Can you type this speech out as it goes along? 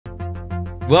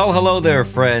Well, hello there,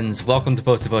 friends. Welcome to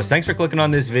Post to Post. Thanks for clicking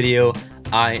on this video.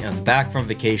 I am back from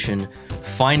vacation.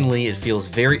 Finally, it feels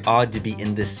very odd to be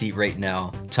in this seat right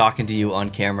now, talking to you on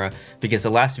camera, because the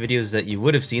last videos that you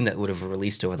would have seen that would have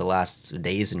released over the last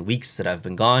days and weeks that I've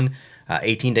been gone,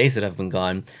 18 days that I've been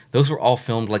gone, those were all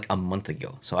filmed like a month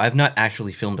ago. So I've not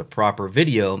actually filmed a proper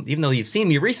video. Even though you've seen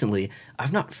me recently,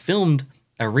 I've not filmed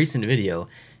a recent video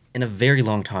in a very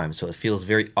long time, so it feels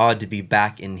very odd to be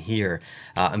back in here.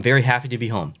 I'm very happy to be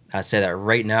home. I say that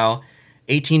right now.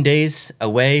 18 days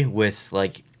away with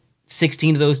like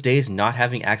 16 of those days not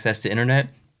having access to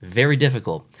internet, very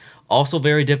difficult. Also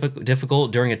very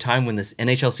difficult during a time when this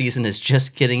NHL season is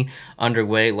just getting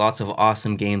underway, lots of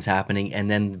awesome games happening,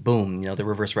 and then boom, you know, the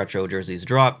reverse retro jerseys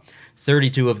drop,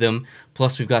 32 of them,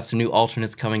 plus we've got some new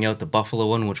alternates coming out, the Buffalo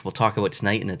one, which we'll talk about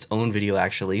tonight in its own video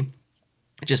actually.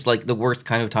 Just like the worst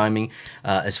kind of timing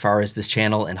as far as this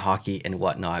channel and hockey and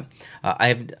whatnot.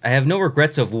 I have no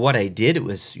regrets of what I did. It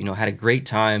was, you know, had a great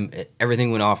time. Everything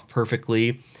went off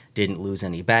perfectly. Didn't lose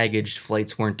any baggage.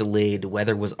 Flights weren't delayed. The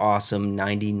weather was awesome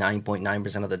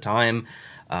 99.9% of the time.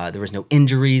 There was no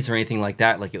injuries or anything like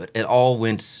that. Like it all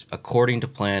went according to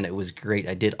plan. It was great.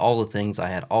 I did all the things. I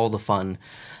had all the fun.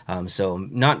 So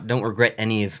don't regret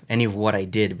any of what I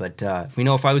did. But you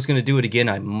know, if I was going to do it again,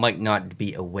 I might not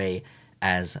be away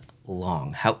as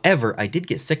long. However, I did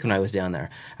get sick when I was down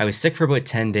there. I was sick for about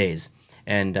 10 days,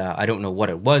 and I don't know what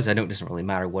it was. It doesn't really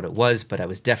matter what it was, but I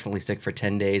was definitely sick for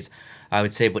 10 days. I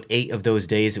would say about 8 of those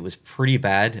days it was pretty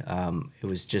bad. It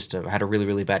was just, I had a really,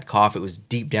 really bad cough. It was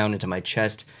deep down into my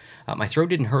chest. My throat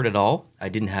didn't hurt at all. I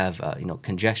didn't have, you know,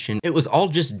 congestion. It was all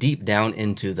just deep down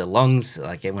into the lungs.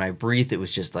 Like when I breathed, it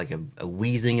was just like a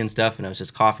wheezing and stuff, and I was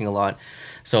just coughing a lot.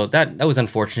 So that was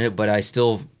unfortunate, but I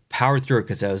still powered through it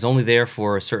because I was only there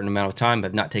for a certain amount of time.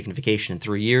 I've not taken vacation in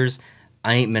 3 years.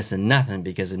 I ain't missing nothing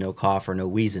because of no cough or no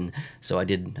wheezing. So I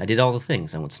did all the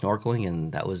things. I went snorkeling,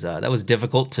 and that was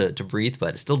difficult to breathe,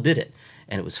 but I still did it,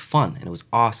 and it was fun and it was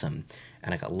awesome.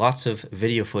 And I got lots of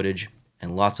video footage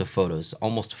and lots of photos,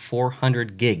 almost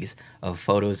 400 gigs of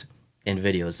photos and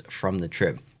videos from the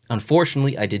trip.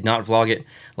 Unfortunately, I did not vlog it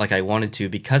like I wanted to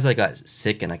because I got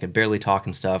sick and I could barely talk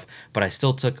and stuff, but I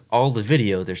still took all the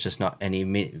video. There's just not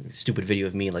any stupid video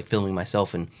of me like filming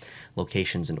myself in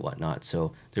locations and whatnot.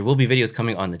 So there will be videos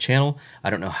coming on the channel. I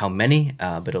don't know how many,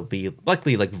 but it'll be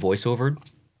likely like voiceovered,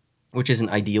 which isn't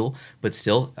ideal, but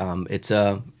still,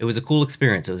 it was a cool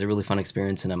experience. It was a really fun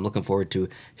experience, and I'm looking forward to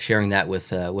sharing that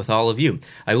with all of you.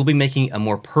 I will be making a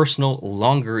more personal,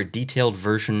 longer, detailed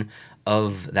version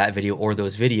of that video or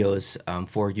those videos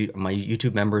for my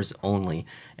YouTube members only,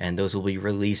 and those will be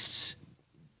released.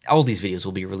 All these videos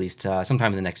will be released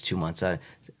sometime in the next 2 months.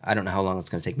 I don't know how long it's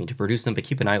going to take me to produce them, but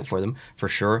keep an eye out for them for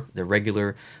sure. The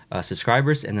regular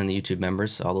subscribers and then the YouTube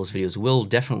members, all those videos will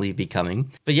definitely be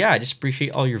coming. But yeah, I just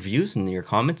appreciate all your views and your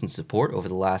comments and support over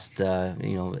the last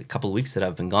you know, couple of weeks that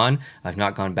I've been gone. I've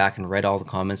not gone back and read all the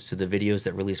comments to the videos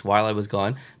that released while I was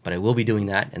gone, but I will be doing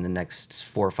that in the next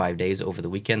 4 or 5 days over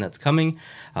the weekend that's coming.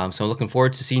 So I'm looking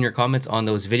forward to seeing your comments on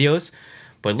those videos.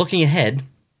 But looking ahead,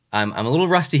 I'm a little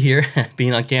rusty here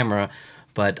being on camera,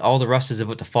 but all the rust is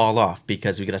about to fall off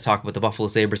because we got to talk about the Buffalo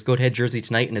Sabres Goat-Head jersey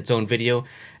tonight in its own video,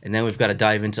 and then we've got to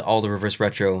dive into all the reverse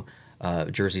retro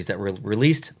jerseys that were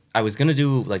released. I was going to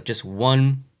do like just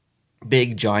one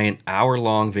big giant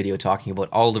hour-long video talking about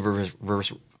all the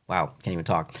reverse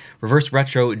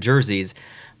retro jerseys,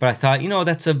 but I thought, you know,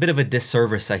 that's a bit of a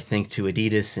disservice, I think, to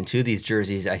Adidas and to these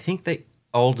jerseys. I think they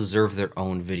all deserve their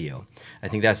own video. I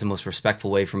think that's the most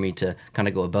respectful way for me to kind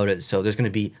of go about it. So there's going to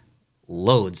be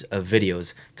loads of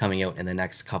videos coming out in the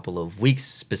next couple of weeks,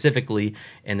 specifically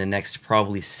in the next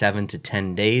probably 7 to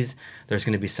 10 days. There's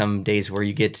going to be some days where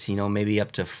you get, you know, maybe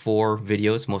up to 4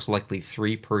 videos, most likely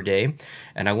 3 per day.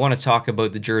 And I want to talk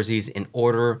about the jerseys in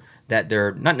order that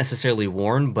they're not necessarily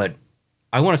worn, but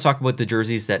I want to talk about the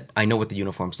jerseys that I know what the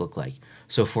uniforms look like.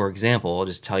 So for example, I'll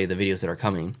just tell you the videos that are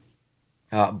coming.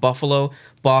 Buffalo,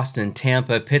 Boston,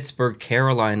 Tampa, Pittsburgh,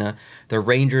 Carolina, the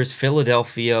Rangers,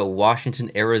 Philadelphia,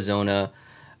 Washington, Arizona,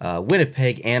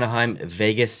 Winnipeg, Anaheim,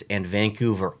 Vegas, and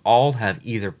Vancouver all have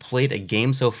either played a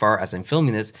game so far as I'm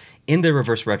filming this in their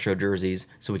reverse retro jerseys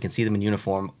so we can see them in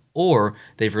uniform, or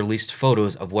they've released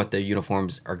photos of what their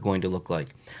uniforms are going to look like.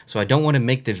 So I don't want to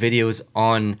make the videos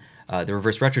on the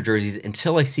reverse retro jerseys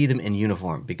until I see them in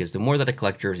uniform, because the more that I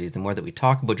collect jerseys, the more that we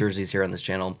talk about jerseys here on this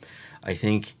channel, I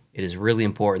think it is really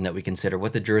important that we consider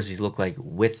what the jerseys look like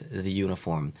with the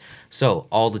uniform. So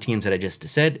all the teams that I just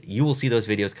said, you will see those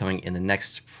videos coming in the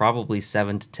next probably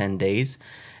 7 to 10 days,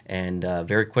 and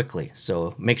very quickly.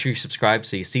 So make sure you subscribe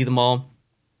so you see them all.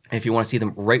 If you want to see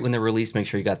them right when they're released, make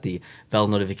sure you got the bell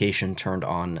notification turned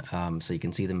on, so you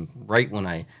can see them right when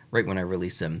I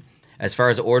release them. As far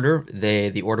as order,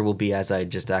 the order will be as I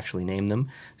just actually named them.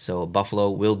 So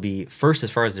Buffalo will be first as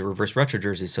far as the reverse retro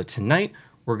jerseys. So tonight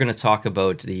we're going to talk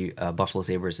about the Buffalo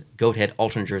Sabres Goat Head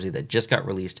alternate jersey that just got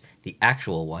released, the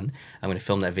actual one. I'm going to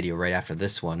film that video right after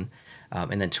this one.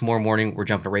 And then tomorrow morning we're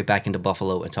jumping right back into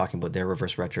Buffalo and talking about their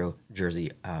reverse retro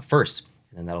jersey first,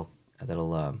 and then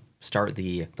that'll start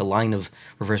the line of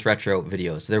reverse retro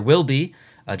videos. There will be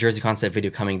a jersey concept video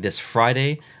coming this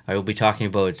Friday. I will be talking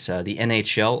about the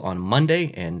NHL on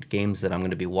Monday and games that I'm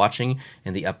going to be watching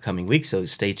in the upcoming week, so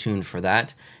stay tuned for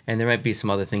that. And there might be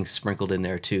some other things sprinkled in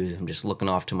there too. I'm just looking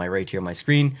off to my right here on my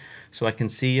screen so I can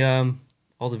see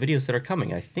all the videos that are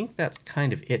coming. I think that's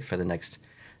kind of it for the next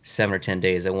 7 or 10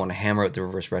 days. I want to hammer out the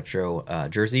reverse retro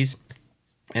jerseys,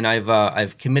 and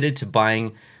I've committed to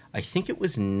buying, I think it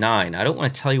was 9. I don't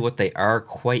want to tell you what they are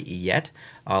quite yet.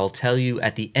 I'll tell you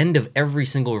at the end of every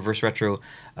single reverse retro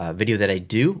video that I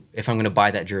do if I'm going to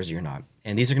buy that jersey or not.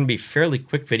 And these are going to be fairly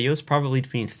quick videos, probably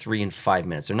between 3 and 5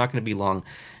 minutes. They're not going to be long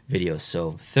videos.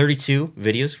 So 32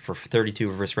 videos for 32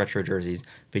 reverse retro jerseys,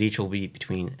 but each will be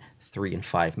between 3 and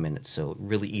 5 minutes. So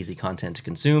really easy content to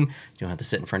consume. You don't have to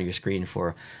sit in front of your screen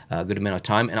for a good amount of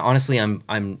time. And honestly,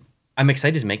 I'm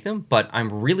excited to make them, but I'm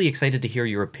really excited to hear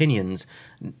your opinions,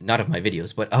 not of my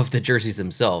videos, but of the jerseys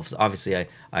themselves. Obviously,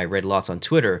 I read lots on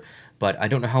Twitter, but I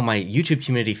don't know how my YouTube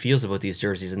community feels about these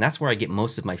jerseys, and that's where I get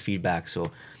most of my feedback.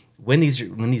 So when these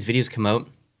videos come out,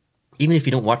 even if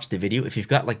you don't watch the video, if you've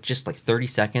got just 30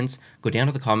 seconds, go down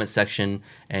to the comment section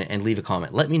and leave a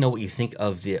comment. Let me know what you think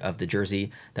of the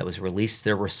jersey that was released.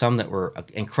 There were some that were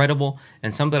incredible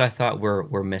and some that I thought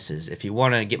were misses. If you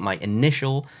want to get my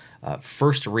initial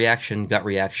first reaction, gut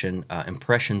reaction,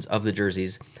 impressions of the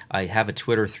jerseys, I have a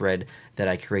Twitter thread that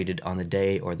I created on the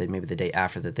day, or maybe the day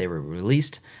after that they were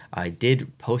released. I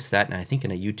did post that, and I think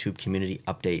in a YouTube community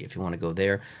update if you want to go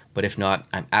there. But if not,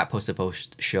 I'm at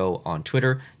Post Show on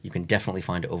Twitter. You can definitely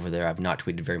find it over there. I've not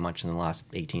tweeted very much in the last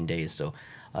 18 days, so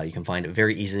you can find it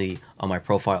very easily on my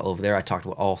profile over there. I talked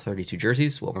about all 32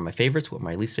 jerseys, what were my favorites, what were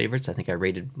my least favorites. I think I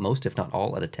rated most, if not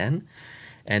all, out of 10.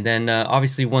 And then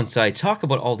obviously once I talk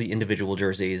about all the individual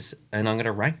jerseys, and I'm going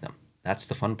to rank them. That's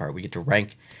the fun part. We get to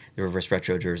rank the reverse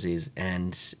retro jerseys,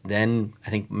 and then I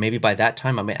think maybe by that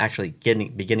time I may actually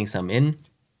be getting some in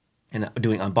and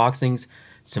doing unboxings,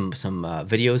 some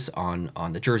videos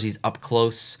on the jerseys up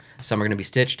close. Some are going to be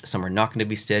stitched, some are not going to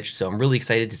be stitched. So I'm really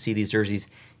excited to see these jerseys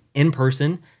in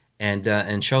person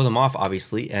and show them off,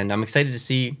 obviously. And I'm excited to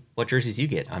see what jerseys you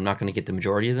get. I'm not going to get the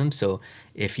majority of them. So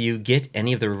if you get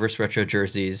any of the reverse retro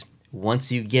jerseys,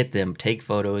 once you get them, take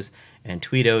photos and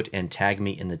tweet out and tag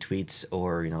me in the tweets,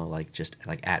 or just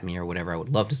at me or whatever. I would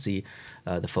love to see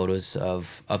the photos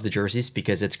of the jerseys,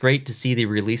 because it's great to see the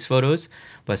release photos,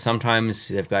 but sometimes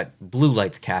they've got blue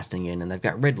lights casting in and they've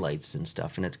got red lights and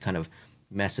stuff, and it kind of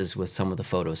messes with some of the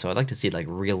photos. So I'd like to see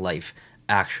real life,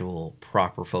 actual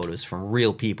proper photos from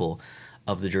real people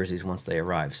of the jerseys once they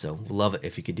arrive. So love it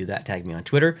if you could do that. Tag me on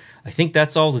Twitter. I think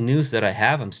that's all the news that I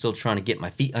have. I'm still trying to get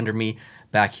my feet under me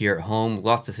back here at home.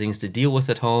 Lots of things to deal with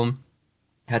at home.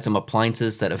 Had some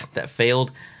appliances that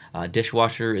failed.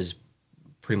 Dishwasher is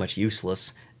pretty much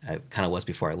useless. It kind of was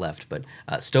before I left, but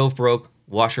stove broke,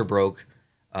 washer broke,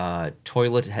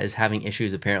 toilet is having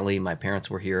issues apparently. My parents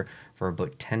were here for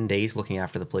about 10 days looking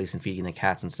after the place and feeding the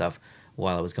cats and stuff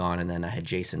while I was gone, and then I had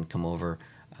Jason come over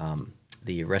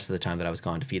the rest of the time that I was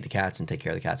gone to feed the cats and take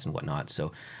care of the cats and whatnot.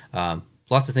 So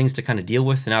lots of things to kind of deal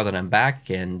with now that I'm back,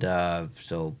 and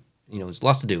so there's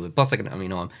lots to do. Plus,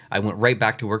 I went right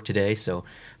back to work today, so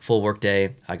full work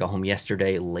day. I got home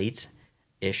yesterday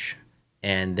late-ish,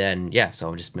 and then so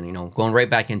I've just been going right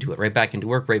back into it, right back into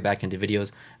work, right back into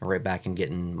videos, and right back and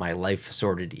getting my life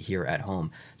sorted here at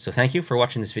home. So thank you for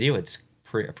watching this video. It's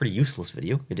a pretty useless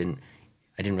video.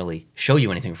 I didn't really show you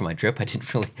anything from my trip. I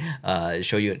didn't really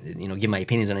show you, give my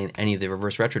opinions on any of the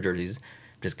reverse retro jerseys.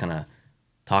 Just kind of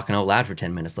talking out loud for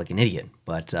 10 minutes like an idiot.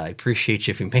 But I appreciate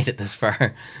you if you made it this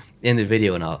far in the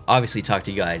video, and I'll obviously talk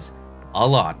to you guys a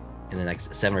lot in the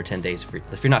next 7 or 10 days.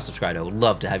 If you're not subscribed, I would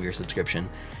love to have your subscription,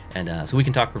 and so we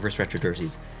can talk reverse retro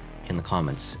jerseys in the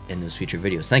comments in those future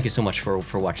videos. Thank you so much for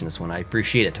watching this one. I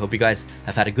appreciate it. Hope you guys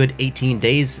have had a good 18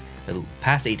 days, the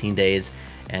past 18 days,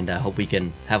 and I hope we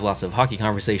can have lots of hockey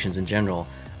conversations in general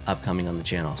upcoming on the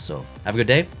channel. So have a good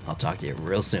day. I'll talk to you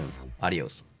real soon.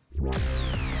 Adios.